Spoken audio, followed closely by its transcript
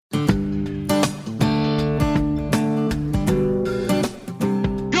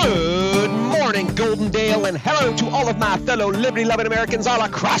and hello to all of my fellow liberty-loving Americans all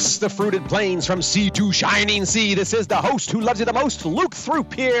across the fruited plains from sea to shining sea. This is the host who loves you the most, Luke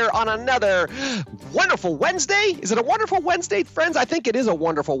Throop, here on another wonderful Wednesday. Is it a wonderful Wednesday, friends? I think it is a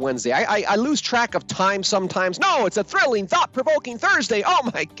wonderful Wednesday. I lose track of time sometimes. No, it's a thrilling, thought-provoking Thursday.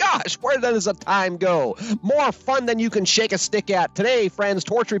 Oh my gosh, where does the time go? More fun than you can shake a stick at. Today, friends,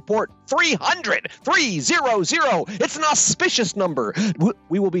 Torch Report 300. It's an auspicious number.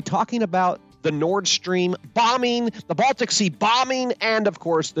 We will be talking about the Nord Stream bombing, the Baltic Sea bombing, and, of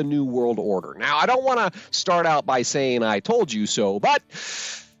course, the New World Order. Now, I don't want to start out by saying I told you so, but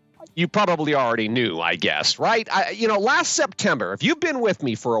you probably already knew, I guess, right? Last September, if you've been with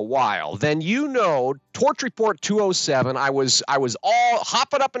me for a while, then you know Torch Report 207, I was all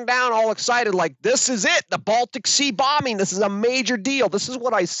hopping up and down, all excited, like, this is it, the Baltic Sea bombing. This is a major deal. This is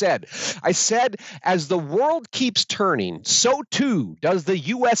what I said. I said, as the world keeps turning, so too does the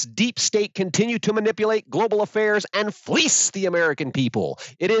U.S. deep state continue to manipulate global affairs and fleece the American people.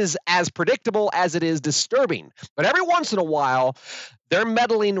 It is as predictable as it is disturbing. But every once in a while, their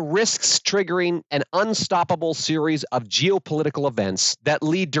meddling risks triggering an unstoppable series of geopolitical events that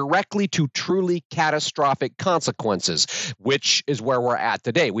lead directly to truly catastrophic consequences, which is where we're at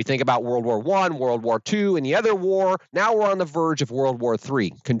today. We think about World War I, World War II, and the other war. Now we're on the verge of World War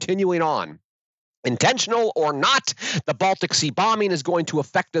III. Continuing on. Intentional or not, the Baltic Sea bombing is going to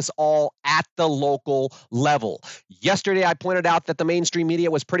affect us all at the local level. Yesterday, I pointed out that the mainstream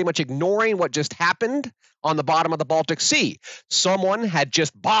media was pretty much ignoring what just happened on the bottom of the Baltic Sea. Someone had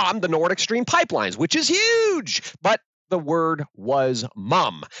just bombed the Nord Stream pipelines, which is huge, but the word was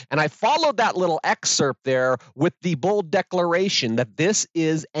mum. And I followed that little excerpt there with the bold declaration that this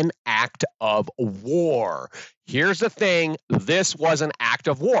is an act of war. Here's the thing, this was an act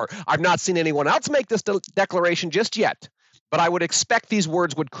of war. I've not seen anyone else make this declaration just yet, but I would expect these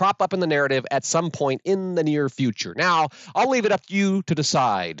words would crop up in the narrative at some point in the near future. Now, I'll leave it up to you to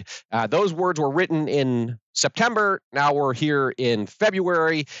decide. Those words were written in September. Now we're here in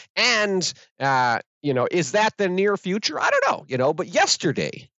February. And, is that the near future? I don't know, but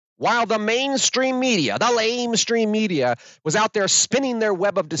yesterday, while the mainstream media, the lamestream media, was out there spinning their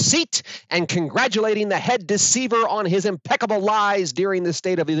web of deceit and congratulating the head deceiver on his impeccable lies during the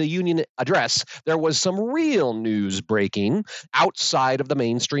State of the Union address, there was some real news breaking outside of the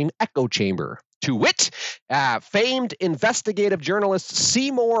mainstream echo chamber. To wit, famed investigative journalist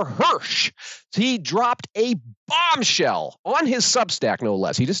Seymour Hersh. He dropped a bombshell on his Substack, no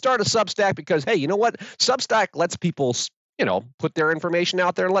less. He just started a Substack because, hey, you know what? Substack lets people put their information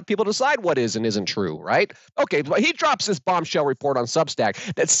out there and let people decide what is and isn't true, right? Okay, but he drops this bombshell report on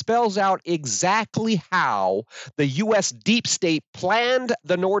Substack that spells out exactly how the U.S. deep state planned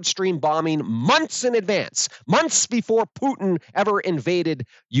the Nord Stream bombing months in advance, months before Putin ever invaded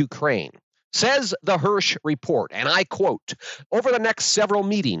Ukraine. Says the Hersh report, and I quote, over the next several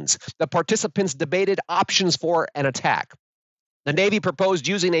meetings, the participants debated options for an attack. The Navy proposed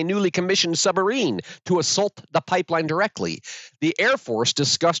using a newly commissioned submarine to assault the pipeline directly. The Air Force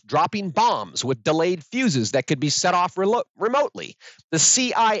discussed dropping bombs with delayed fuses that could be set off remotely. The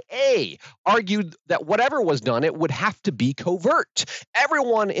CIA argued that whatever was done, it would have to be covert.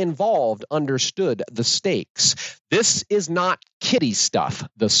 Everyone involved understood the stakes. This is not kiddie stuff,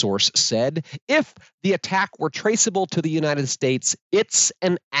 the source said. If the attack were traceable to the United States, it's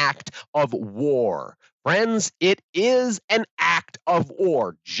an act of war. Friends, it is an act of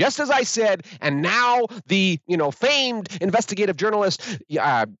war, just as I said, and now the famed investigative journalist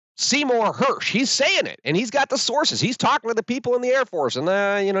Seymour Hersh, he's saying it, and he's got the sources. He's talking to the people in the Air Force and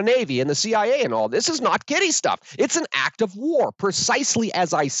the Navy and the CIA and all. This is not kiddie stuff. It's an act of war, precisely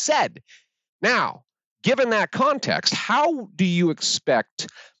as I said. Now, given that context, how do you expect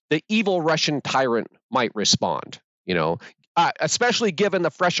the evil Russian tyrant might respond? Especially given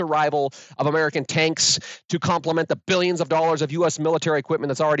the fresh arrival of American tanks to complement the billions of dollars of U.S. military equipment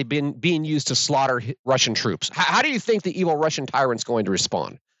that's already been being used to slaughter Russian troops. How do you think the evil Russian tyrant's going to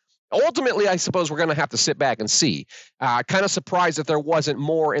respond? Ultimately, I suppose we're going to have to sit back and see. Kind of surprised that there wasn't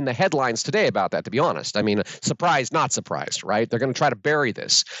more in the headlines today about that, to be honest. I mean, surprised, not surprised, right? They're going to try to bury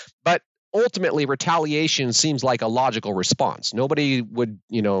this. But ultimately, retaliation seems like a logical response. Nobody would,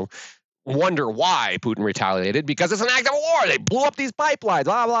 wonder why Putin retaliated, because it's an act of war. They blew up these pipelines,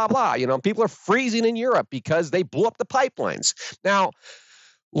 blah, blah, blah. People are freezing in Europe because they blew up the pipelines. Now,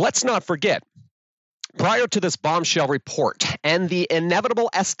 let's not forget, prior to this bombshell report and the inevitable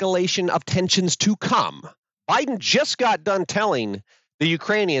escalation of tensions to come, Biden just got done telling the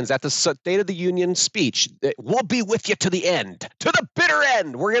Ukrainians at the State of the Union speech that we'll be with you to the end, to the bitter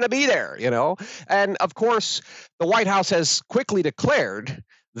end. We're going to be there, And of course, the White House has quickly declared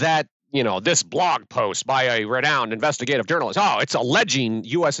that this blog post by a renowned investigative journalist. Oh, it's alleging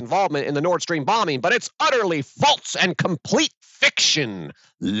U.S. involvement in the Nord Stream bombing, but it's utterly false and complete fiction.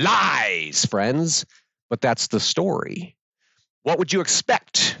 Lies, friends. But that's the story. What would you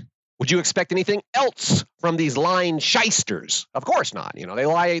expect? Would you expect anything else from these lying shysters? Of course not. They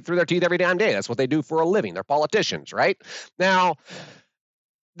lie through their teeth every damn day. That's what they do for a living. They're politicians, right? Now,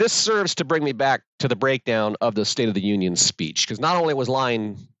 this serves to bring me back to the breakdown of the State of the Union speech, because not only was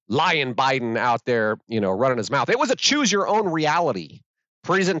lying Biden out there, running his mouth, it was a choose your own reality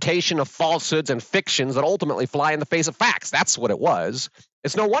presentation of falsehoods and fictions that ultimately fly in the face of facts. That's what it was.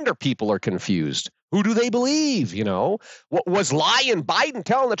 It's no wonder people are confused. Who do they believe? What was lying Biden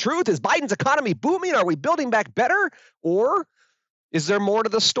telling the truth? Is Biden's economy booming? Are we building back better? Or is there more to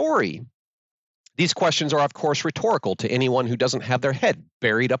the story? These questions are, of course, rhetorical to anyone who doesn't have their head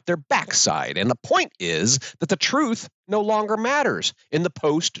buried up their backside. And the point is that the truth no longer matters in the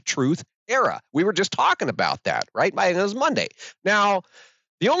post-truth era. We were just talking about that, right? It was Monday. Now,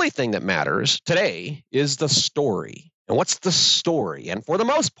 the only thing that matters today is the story. And what's the story? And for the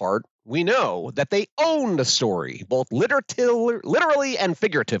most part, we know that they own the story, both literally and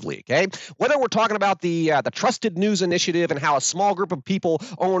figuratively, okay? Whether we're talking about the Trusted News Initiative and how a small group of people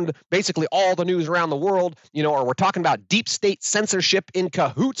owned basically all the news around the world, or we're talking about deep state censorship in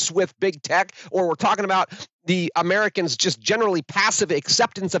cahoots with big tech, or we're talking about the Americans' just generally passive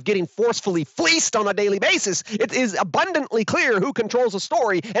acceptance of getting forcefully fleeced on a daily basis, it is abundantly clear who controls the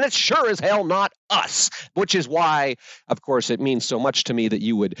story, and it's sure as hell not us, which is why, of course, it means so much to me that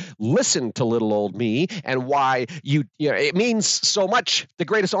you would listen to little old me, and why it means so much, the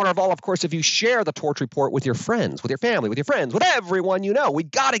greatest honor of all, of course, if you share the Torch Report with your friends, with your family, with your friends, with everyone you know. We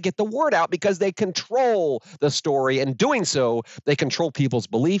got to get the word out because they control the story, and doing so, they control people's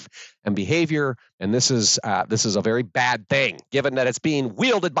belief and behavior, and this is a very bad thing, given that it's being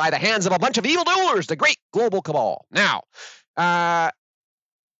wielded by the hands of a bunch of evildoers, the great global cabal. Now,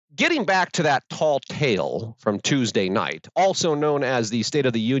 getting back to that tall tale from Tuesday night, also known as the State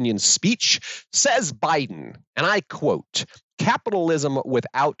of the Union speech, says Biden, and I quote, "Capitalism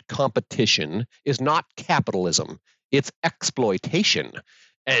without competition is not capitalism, it's exploitation,"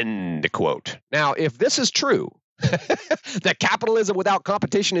 end quote. Now, if this is true, that capitalism without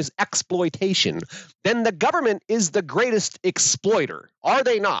competition is exploitation, then the government is the greatest exploiter, are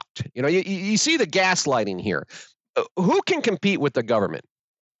they not? You see the gaslighting here. Who can compete with the government?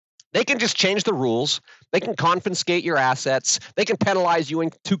 They can just change the rules. They can confiscate your assets. They can penalize you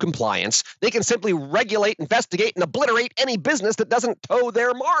into compliance. They can simply regulate, investigate, and obliterate any business that doesn't toe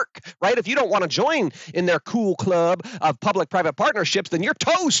their mark, right? If you don't want to join in their cool club of public-private partnerships, then you're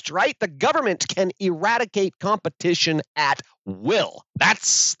toast, right? The government can eradicate competition at will.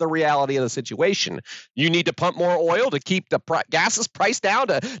 That's the reality of the situation. You need to pump more oil to keep the gas's price down,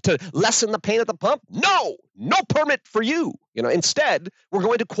 to lessen the pain at the pump? No permit for you. Instead, we're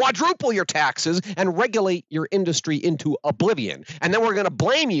going to quadruple your taxes and regulate your industry into oblivion. And then we're going to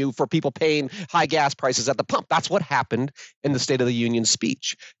blame you for people paying high gas prices at the pump. That's what happened in the State of the Union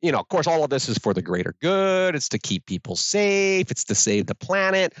speech. Of course, all of this is for the greater good. It's to keep people safe. It's to save the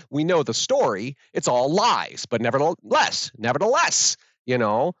planet. We know the story. It's all lies. But nevertheless,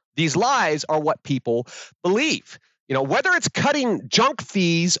 these lies are what people believe. Whether it's cutting junk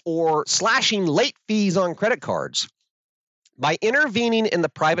fees or slashing late fees on credit cards, by intervening in the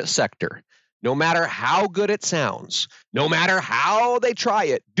private sector, no matter how good it sounds, no matter how they try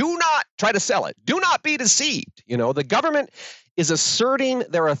it, do not try to sell it. Do not be deceived. The government is asserting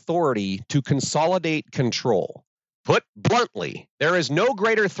their authority to consolidate control. Put bluntly, there is no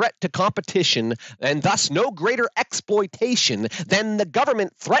greater threat to competition and thus no greater exploitation than the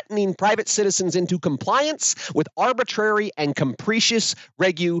government threatening private citizens into compliance with arbitrary and capricious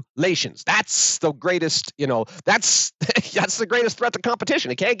regulations. That's the greatest, that's the greatest threat to competition.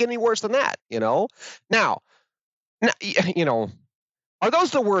 It can't get any worse than that, Now, are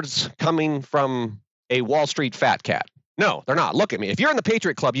those the words coming from a Wall Street fat cat? No, they're not. Look at me. If you're in the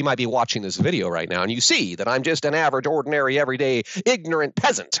Patriot Club, you might be watching this video right now, and you see that I'm just an average, ordinary, everyday, ignorant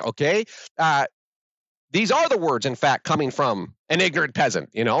peasant, okay? These are the words, in fact, coming from an ignorant peasant,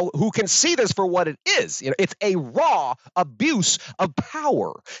 who can see this for what it is. It's a raw abuse of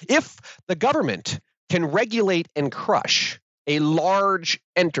power. If the government can regulate and crush a large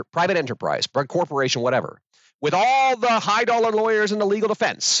private enterprise, corporation, whatever, with all the high-dollar lawyers and the legal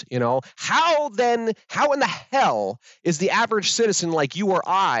defense, how in the hell is the average citizen like you or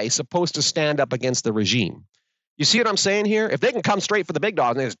I supposed to stand up against the regime? You see what I'm saying here? If they can come straight for the big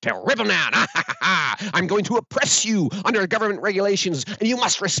dog and they just rip them down, I'm going to oppress you under government regulations, and you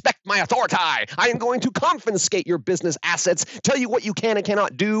must respect my authority. I am going to confiscate your business assets, tell you what you can and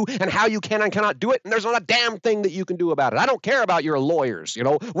cannot do, and how you can and cannot do it, and there's not a damn thing that you can do about it. I don't care about your lawyers,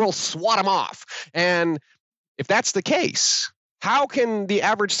 we'll swat them off. And if that's the case, how can the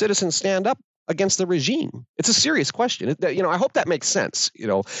average citizen stand up against the regime? It's a serious question. I hope that makes sense.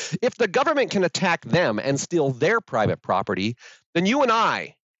 If the government can attack them and steal their private property, then you and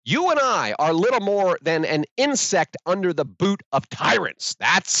I are little more than an insect under the boot of tyrants.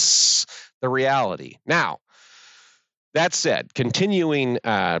 That's the reality. Now, that said, continuing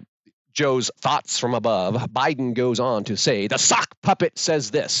Joe's thoughts from above, Biden goes on to say, the sock puppet says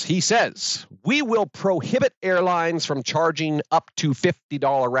this. He says, we will prohibit airlines from charging up to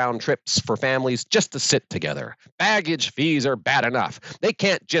 $50 round trips for families just to sit together. Baggage fees are bad enough. They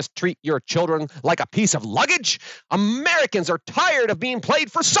can't just treat your children like a piece of luggage. Americans are tired of being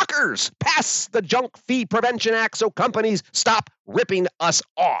played for suckers. Pass the Junk Fee Prevention Act so companies stop ripping us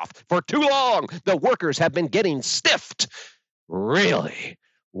off. For too long, the workers have been getting stiffed. Really?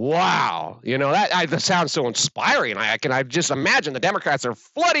 Wow. That sounds so inspiring. I just imagine the Democrats are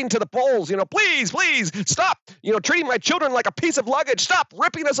flooding to the polls. Please stop, treating my children like a piece of luggage. Stop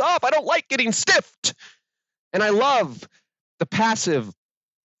ripping us off. I don't like getting stiffed. And I love the passive,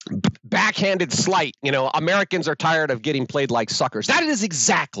 backhanded slight. Americans are tired of getting played like suckers. That is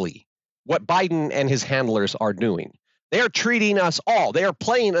exactly what Biden and his handlers are doing. They are treating us all. They are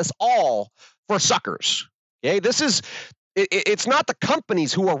playing us all for suckers. Okay, it's not the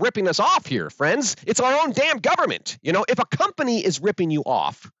companies who are ripping us off here, friends. It's our own damn government. If a company is ripping you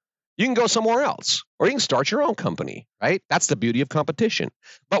off, you can go somewhere else or you can start your own company, right? That's the beauty of competition.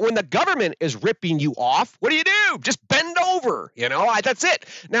 But when the government is ripping you off, what do? Just bend over, that's it.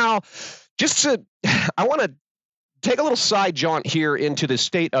 Now, I want to take a little side jaunt here into the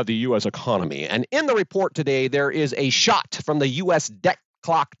state of the U.S. economy. And in the report today, there is a shot from the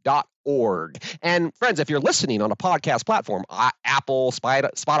USDebtClock.org. And friends, if you're listening on a podcast platform, Apple,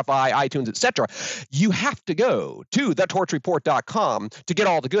 Spotify, iTunes, etc., you have to go to thetorchreport.com to get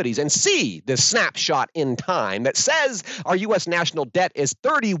all the goodies and see this snapshot in time that says our U.S. national debt is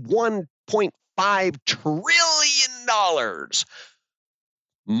 $31.5 trillion.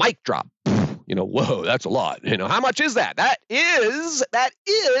 Mic drop. Whoa, that's a lot. How much is that? That is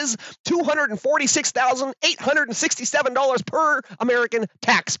 $246,867 per American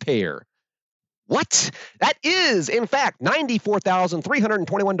taxpayer. What? That is, in fact,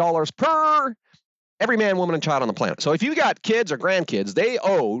 $94,321 per every man, woman, and child on the planet. So if you got kids or grandkids, they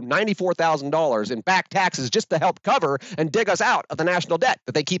owe $94,000 in back taxes just to help cover and dig us out of the national debt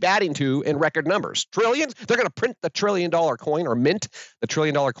that they keep adding to in record numbers. Trillions? They're going to print the $1 trillion coin or mint the $1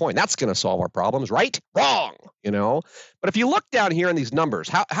 trillion coin. That's going to solve our problems, right? Wrong, But if you look down here in these numbers,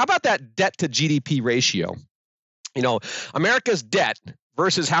 how about that debt to GDP ratio? America's debt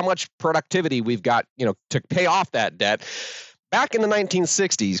versus how much productivity we've got, to pay off that debt. Back in the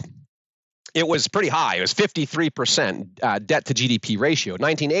 1960s, it was pretty high. It was 53% debt to GDP ratio.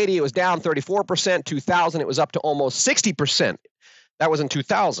 1980, it was down 34%. 2000, it was up to almost 60%. That was in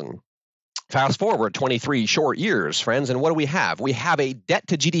 2000. Fast forward 23 short years, friends, and what do we have? We have a debt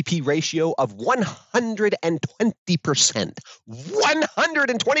to GDP ratio of 120%.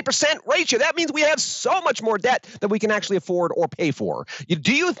 120% ratio. That means we have so much more debt that we can actually afford or pay for.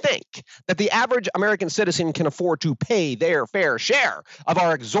 Do you think that the average American citizen can afford to pay their fair share of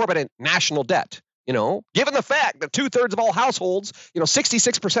our exorbitant national debt? Given the fact that 2/3 of all households,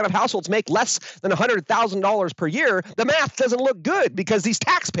 66% of households make less than $100,000 per year, the math doesn't look good because these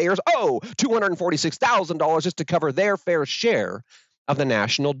taxpayers owe $246,000 just to cover their fair share of the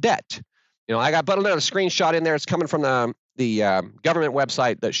national debt. I got put another screenshot in there. It's coming from the government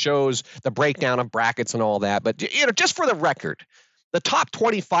website that shows the breakdown of brackets and all that. But, just for the record, the top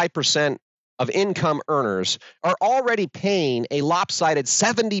 25% of income earners are already paying a lopsided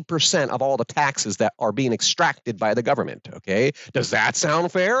 70% of all the taxes that are being extracted by the government. Okay, does that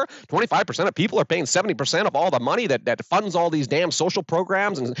sound fair? 25% of people are paying 70% of all the money that funds all these damn social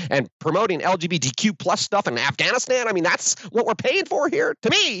programs and promoting LGBTQ plus stuff in Afghanistan. I mean, that's what we're paying for here.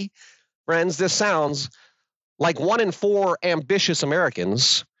 To me, friends, this sounds like 1 in 4 ambitious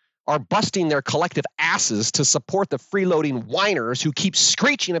Americans are busting their collective asses to support the freeloading whiners who keep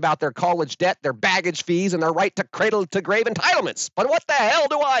screeching about their college debt, their baggage fees, and their right to cradle-to-grave entitlements. But what the hell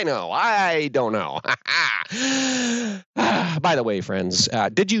do I know? I don't know. By the way, friends,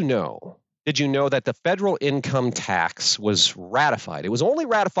 did you know that the federal income tax was ratified? It was only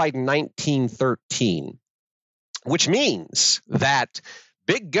ratified in 1913, which means that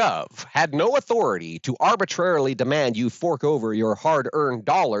Big Gov had no authority to arbitrarily demand you fork over your hard-earned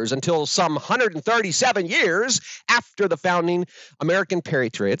dollars until some 137 years after the founding American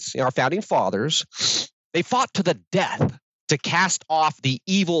patriots, our founding fathers, they fought to the death to cast off the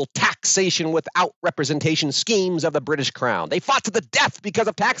evil taxation without representation schemes of the British Crown. They fought to the death because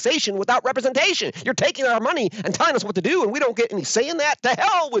of taxation without representation. You're taking our money and telling us what to do, and we don't get any say in that. To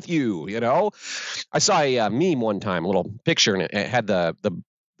hell with you, you know. I saw a meme one time, a little picture, and it had the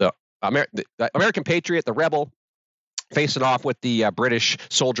American patriot, the rebel, facing off with the British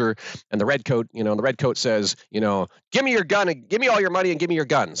soldier and the red coat. And the red coat says, give me your gun and give me all your money and give me your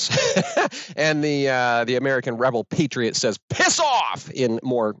guns. And the American rebel patriot says, piss off, in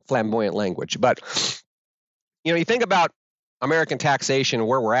more flamboyant language. But, you think about American taxation and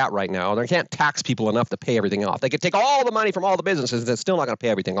where we're at right now. They can't tax people enough to pay everything off. They could take all the money from all the businesses and it's still not going to pay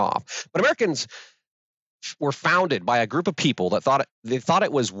everything off. But Americans were founded by a group of people that thought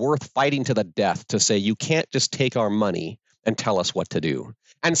it was worth fighting to the death to say, you can't just take our money and tell us what to do.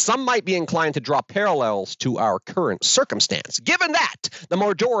 And some might be inclined to draw parallels to our current circumstance, given that the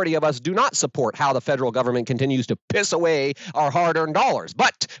majority of us do not support how the federal government continues to piss away our hard-earned dollars.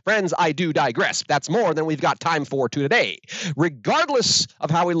 But, friends, I do digress. That's more than we've got time for today. Regardless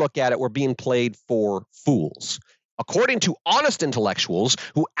of how we look at it, we're being played for fools. According to honest intellectuals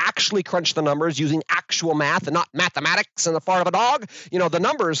who actually crunch the numbers using actual math and not mathematics and the fart of a dog, the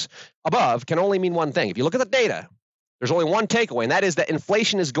numbers above can only mean one thing. If you look at the data, there's only one takeaway, and that is that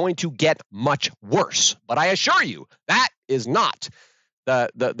inflation is going to get much worse. But I assure you, that is not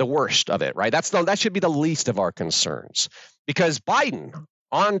the worst of it, right? That should be the least of our concerns. Because Biden,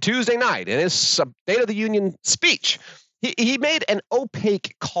 on Tuesday night, in his State of the Union speech, he made an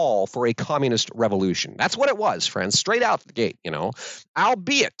opaque call for a communist revolution. That's what it was, friends, straight out the gate,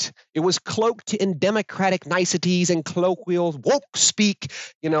 albeit it was cloaked in democratic niceties and colloquial woke speak.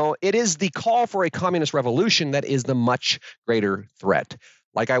 It is the call for a communist revolution that is the much greater threat.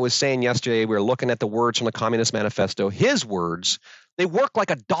 Like I was saying yesterday, we were looking at the words from the Communist Manifesto. His words, they work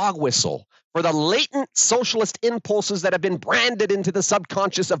like a dog whistle for the latent socialist impulses that have been branded into the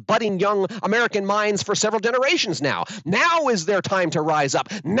subconscious of budding young American minds for several generations now. Now is their time to rise up.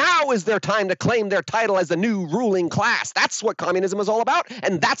 Now is their time to claim their title as the new ruling class. That's what communism is all about,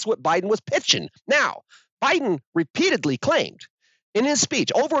 and that's what Biden was pitching. Now, Biden repeatedly claimed in his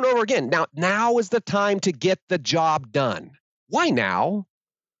speech over and over again, now is the time to get the job done. Why now?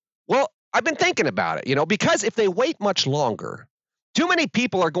 Well, I've been thinking about it, because if they wait much longer, too many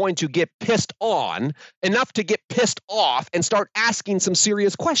people are going to get pissed on enough to get pissed off and start asking some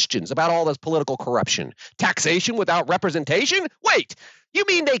serious questions about all this political corruption. Taxation without representation? Wait, you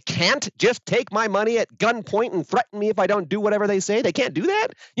mean they can't just take my money at gunpoint and threaten me if I don't do whatever they say? They can't do that?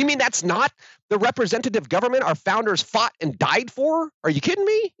 You mean that's not the representative government our founders fought and died for? Are you kidding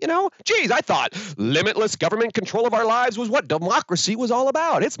me? Geez, I thought limitless government control of our lives was what democracy was all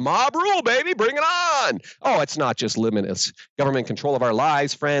about. It's mob rule, baby. Bring it on. Oh, it's not just limitless government control of our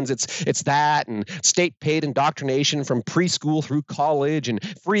lives, friends. It's that and state-paid indoctrination from preschool through college and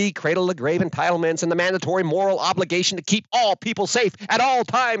free cradle-to-grave entitlements and the mandatory moral obligation to keep all people safe at all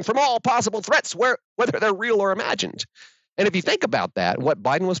times from all possible threats, whether they're real or imagined. And if you think about that, what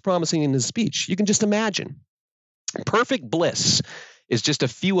Biden was promising in his speech, you can just imagine. Perfect bliss is just a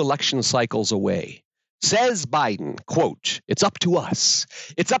few election cycles away. Says Biden, quote, it's up to us.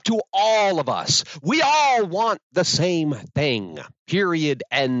 It's up to all of us. We all want the same thing, period,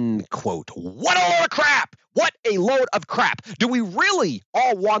 end quote. What a load of crap. What a load of crap. Do we really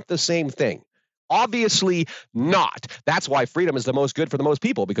all want the same thing? Obviously not. That's why freedom is the most good for the most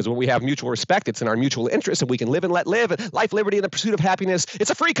people, because when we have mutual respect, it's in our mutual interest and we can live and let live. Life, liberty, and the pursuit of happiness. It's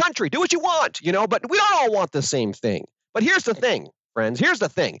a free country. Do what you want, but we don't all want the same thing. But here's the thing, friends. Here's the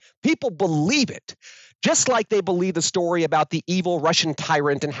thing. People believe it. Just like they believe the story about the evil Russian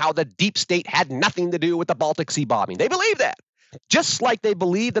tyrant and how the deep state had nothing to do with the Baltic Sea bombing. They believe that. Just like they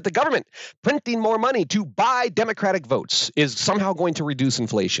believe that the government printing more money to buy Democratic votes is somehow going to reduce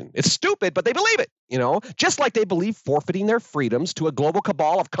inflation. It's stupid, but they believe it, Just like they believe forfeiting their freedoms to a global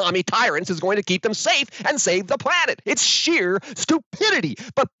cabal of commie tyrants is going to keep them safe and save the planet. It's sheer stupidity,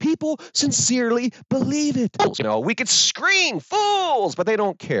 but people sincerely believe it. We could scream fools, but they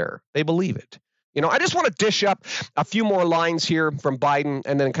don't care. They believe it. I just want to dish up a few more lines here from Biden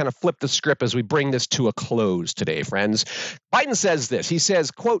and then kind of flip the script as we bring this to a close today, friends. Biden says this. He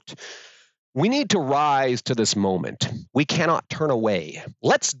says, quote, we need to rise to this moment. We cannot turn away.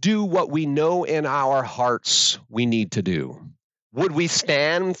 Let's do what we know in our hearts we need to do. Would we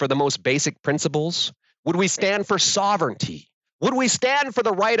stand for the most basic principles? Would we stand for sovereignty? Would we stand for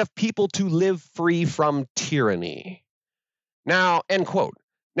the right of people to live free from tyranny? Now, end quote.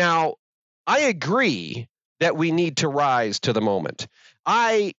 Now, I agree that we need to rise to the moment.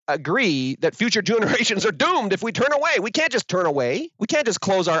 I agree that future generations are doomed if we turn away. We can't just turn away. We can't just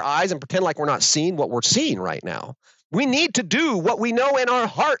close our eyes and pretend like we're not seeing what we're seeing right now. We need to do what we know in our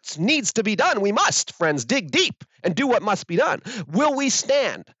hearts needs to be done. We must, friends, dig deep and do what must be done. Will we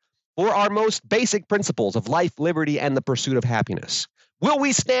stand for our most basic principles of life, liberty, and the pursuit of happiness? Will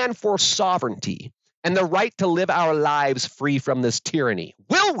we stand for sovereignty and the right to live our lives free from this tyranny?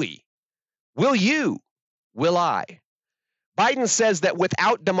 Will we? Will you? Will I? Biden says that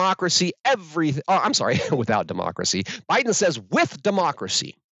without democracy, without democracy. Biden says with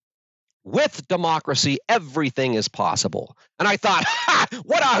democracy, everything is possible. And I thought,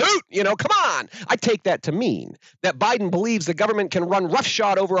 what a hoot, come on. I take that to mean that Biden believes the government can run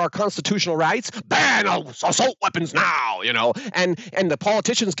roughshod over our constitutional rights, ban assault weapons now, and the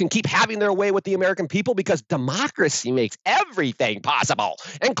politicians can keep having their way with the American people because democracy makes everything possible,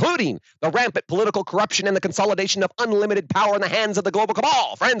 including the rampant political corruption and the consolidation of unlimited power in the hands of the global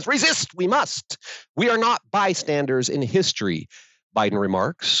cabal. Friends, resist, we must. We are not bystanders in history, Biden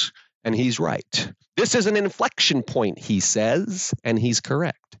remarks. And he's right. This is an inflection point, he says, and he's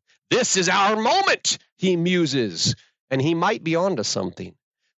correct. This is our moment, he muses, and he might be onto something.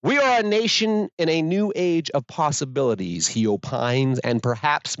 We are a nation in a new age of possibilities, he opines, and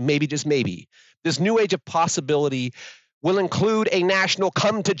perhaps, maybe, just maybe, this new age of possibility will include a national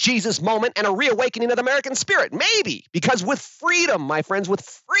come to Jesus moment and a reawakening of the American spirit. Maybe, because with freedom, my friends, with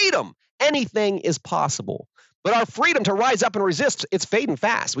freedom, anything is possible. But our freedom to rise up and resist, it's fading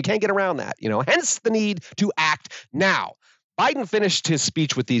fast. We can't get around that, hence the need to act now. Biden finished his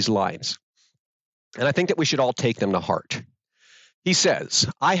speech with these lines, and I think that we should all take them to heart. He says,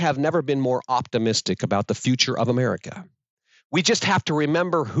 I have never been more optimistic about the future of America. We just have to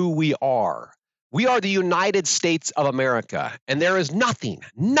remember who we are. We are the United States of America, and there is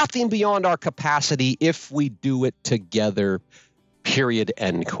nothing beyond our capacity if we do it together, period,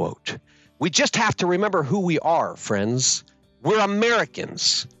 end quote. We just have to remember who we are, friends. We're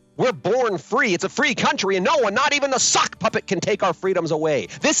Americans. We're born free. It's a free country, and no one, not even the sock puppet, can take our freedoms away.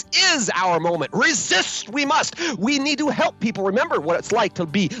 This is our moment. Resist, we must. We need to help people remember what it's like to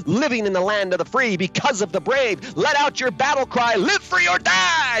be living in the land of the free because of the brave. Let out your battle cry, live free or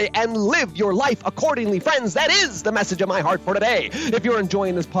die, and live your life accordingly. Friends, that is the message of my heart for today. If you're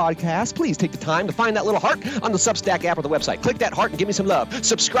enjoying this podcast, please take the time to find that little heart on the Substack app or the website. Click that heart and give me some love.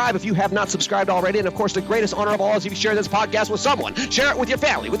 Subscribe if you have not subscribed already. And, of course, the greatest honor of all is if you share this podcast with someone. Share it with your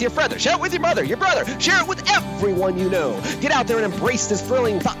family, with your friend, share it with your mother, your brother, share it with everyone you know. Get out there and embrace this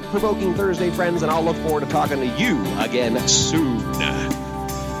thrilling, thought-provoking Thursday, friends, and I'll look forward to talking to you again soon.